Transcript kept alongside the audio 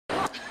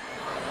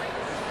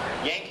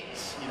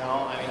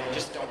No, I mean, they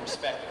just don't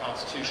respect the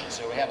Constitution,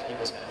 so we have to keep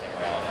this kind of thing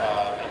around.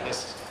 And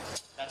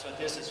that's what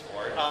this is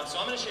for. So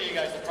I'm going to show you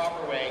guys the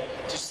proper way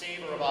to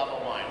saber a bottle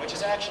of wine, which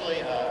is actually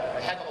a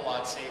heck of a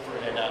lot safer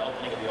than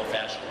opening it the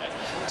old-fashioned way.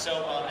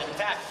 So, in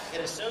fact,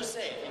 it is so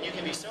safe, and you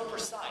can be so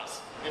precise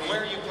in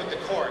where you put the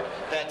cork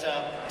that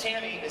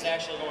Tammy is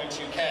actually going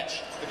to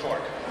catch the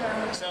cork.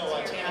 So,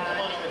 Tammy, come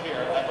on over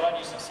here. I brought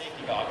you some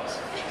safety goggles.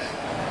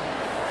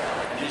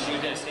 As you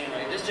did stand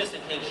right. This is just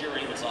in case your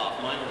ring is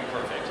off. Mine will be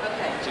perfect.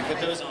 Okay. So you put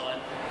those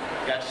on.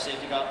 You got your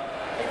safety goggles.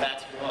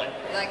 That's good. You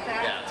like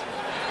that? Yeah.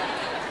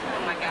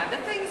 Oh my God, the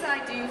things I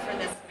do for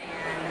this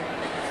man.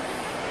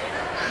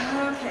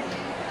 Okay.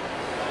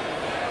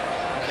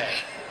 Okay.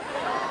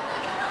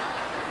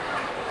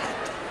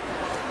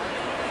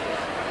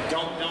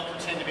 Don't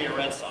pretend to be a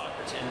Red Sox.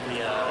 Pretend to be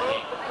a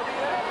Yankee.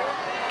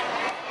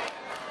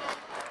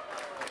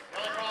 The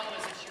only problem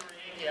is if she were a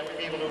Yankee, I wouldn't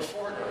be able to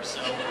afford her.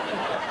 So.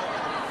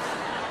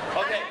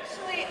 Okay. I'm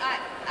actually a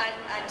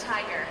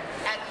Tiger.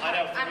 I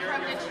know. I'm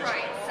from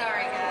Detroit.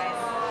 Sorry, guys.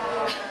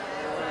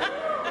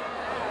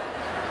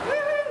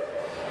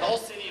 The whole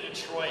city of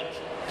Detroit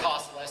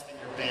costs less than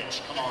your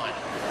bench. Come on.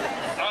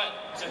 All right.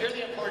 So here are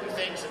the important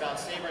things about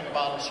sabering a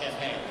bottle of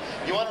champagne.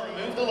 You want to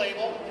remove the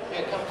label.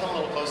 Yeah, come a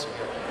little closer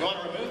here. You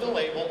want to remove the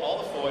label, all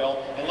the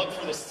foil, and look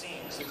for the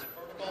seams.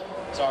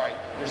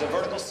 There's a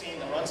vertical seam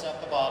that runs up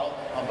the bottle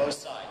on both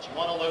sides. You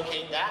want to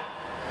locate that.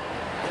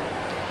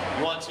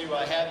 You want to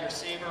have your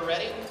saber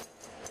ready.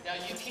 Now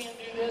you can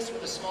do this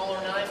with a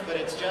smaller knife, but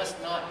it's just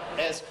not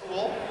as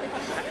cool.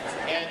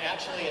 And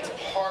actually it's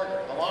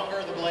harder. The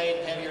longer the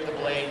blade, the heavier the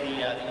blade,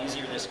 the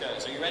easier this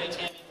goes. Are you ready,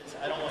 Tammy? Because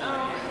I don't want to...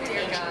 Oh,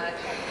 dear God.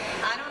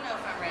 I don't know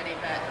if I'm ready,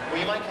 but... Well,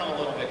 you might come a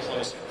little bit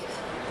closer.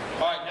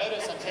 All right,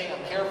 notice I'm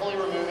carefully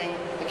removing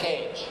the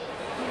cage.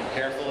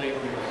 Carefully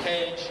remove the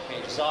cage.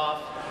 Cage is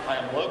off. I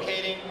am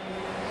locating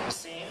the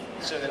seam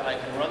so that I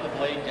can run the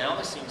blade down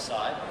the seam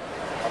side.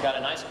 I've got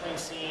a nice clean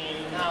seam.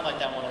 I like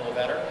that one a little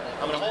better.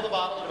 I'm going to hold the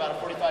bottle at about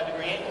a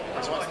 45-degree angle,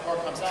 because once the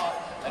cork comes out,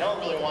 I don't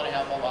really want to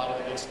have a lot of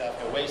the good stuff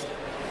go wasted.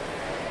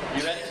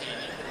 You ready,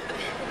 Tammy?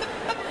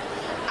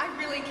 I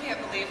really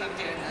can't believe I'm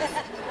doing this.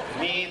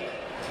 Me either.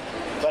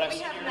 But I've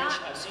seen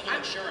your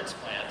insurance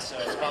plan, so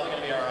it's probably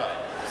going to be all right.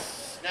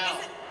 Now,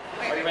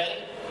 are you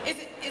ready?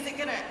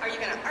 Are you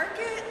gonna arc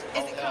it?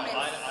 Is it coming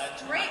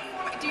straight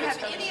for me? Do you have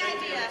any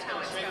idea how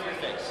it's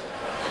going?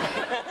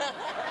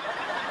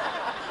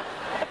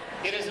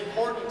 It is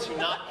important to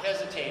not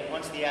hesitate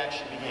once the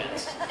action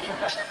begins.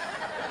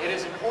 It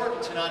is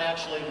important to not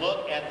actually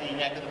look at the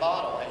neck of the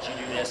bottle as you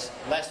do this,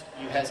 lest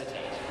you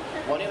hesitate.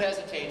 One who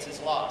hesitates is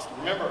lost.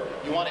 Remember,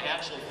 you want to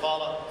actually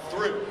follow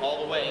through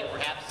all the way,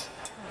 perhaps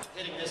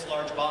hitting this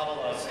large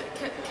bottle of...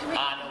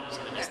 nobody's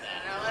going to miss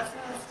that. No, let's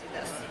do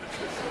this.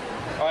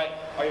 All right,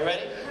 are you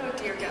ready? Oh,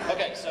 dear God.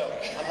 Okay, so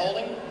I'm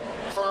holding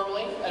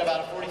firmly at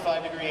about a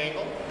 45-degree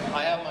angle.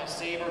 I have my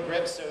saber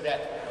grip so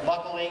that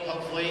luckily,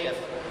 hopefully, if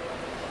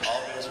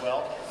all goes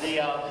well,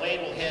 the blade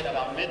will hit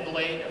about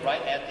mid-blade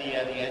right at the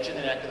edge of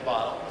the neck of the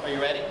bottle. Are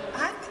you ready?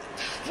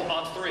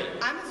 On three.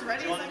 I'm as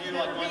ready as I can. Do you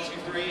want to do like 1,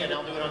 2, 3, and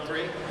I'll do it on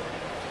 3?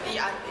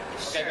 Yeah,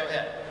 sure. Okay, go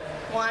ahead.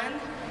 1,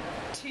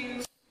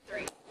 2,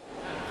 3.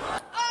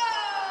 Oh!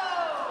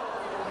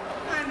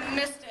 I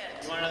missed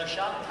it. You want another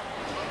shot?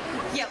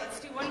 Yeah, let's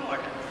do one more.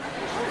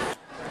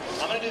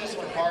 I'm going to do this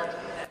one harder,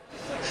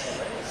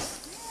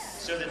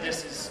 so that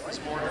this is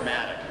more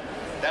dramatic.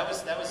 That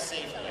was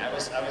safety. I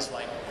was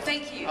like...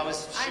 Thank you. I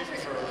was shooting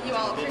for... You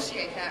all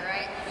appreciate that,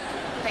 right?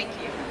 Thank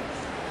you.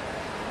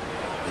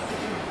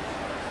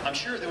 I'm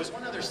sure there was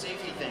one other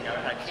safety thing.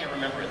 I can't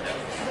remember it,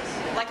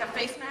 though. Like a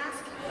face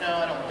mask? No,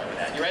 I don't remember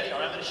that. You ready? All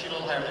right, I'm going to shoot a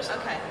little higher this time.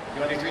 Okay.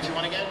 You want to do 3, 2,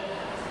 1 again?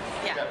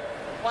 Yeah. Go.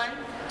 1,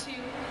 2,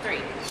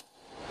 3.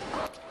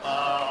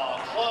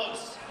 Oh,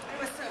 close. It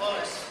was so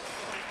close.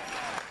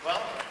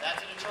 Well,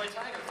 that's a Detroit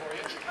Tiger for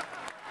you.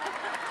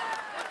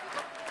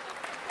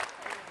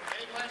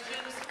 Any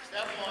questions?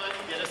 Step 1,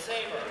 get a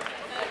saber.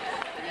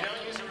 If you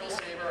don't use a real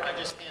saber, I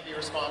just can't be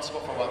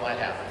responsible for what might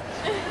happen.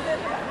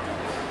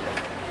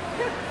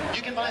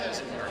 You can buy those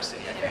in New York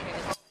City.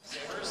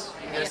 Sabers?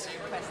 You can get a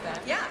saber?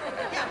 Yeah, we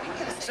can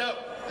get a saber. So,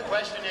 the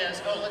question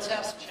is, let's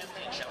have some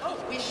champagne, shall we?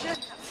 Oh, we should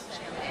have some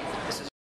champagne. This is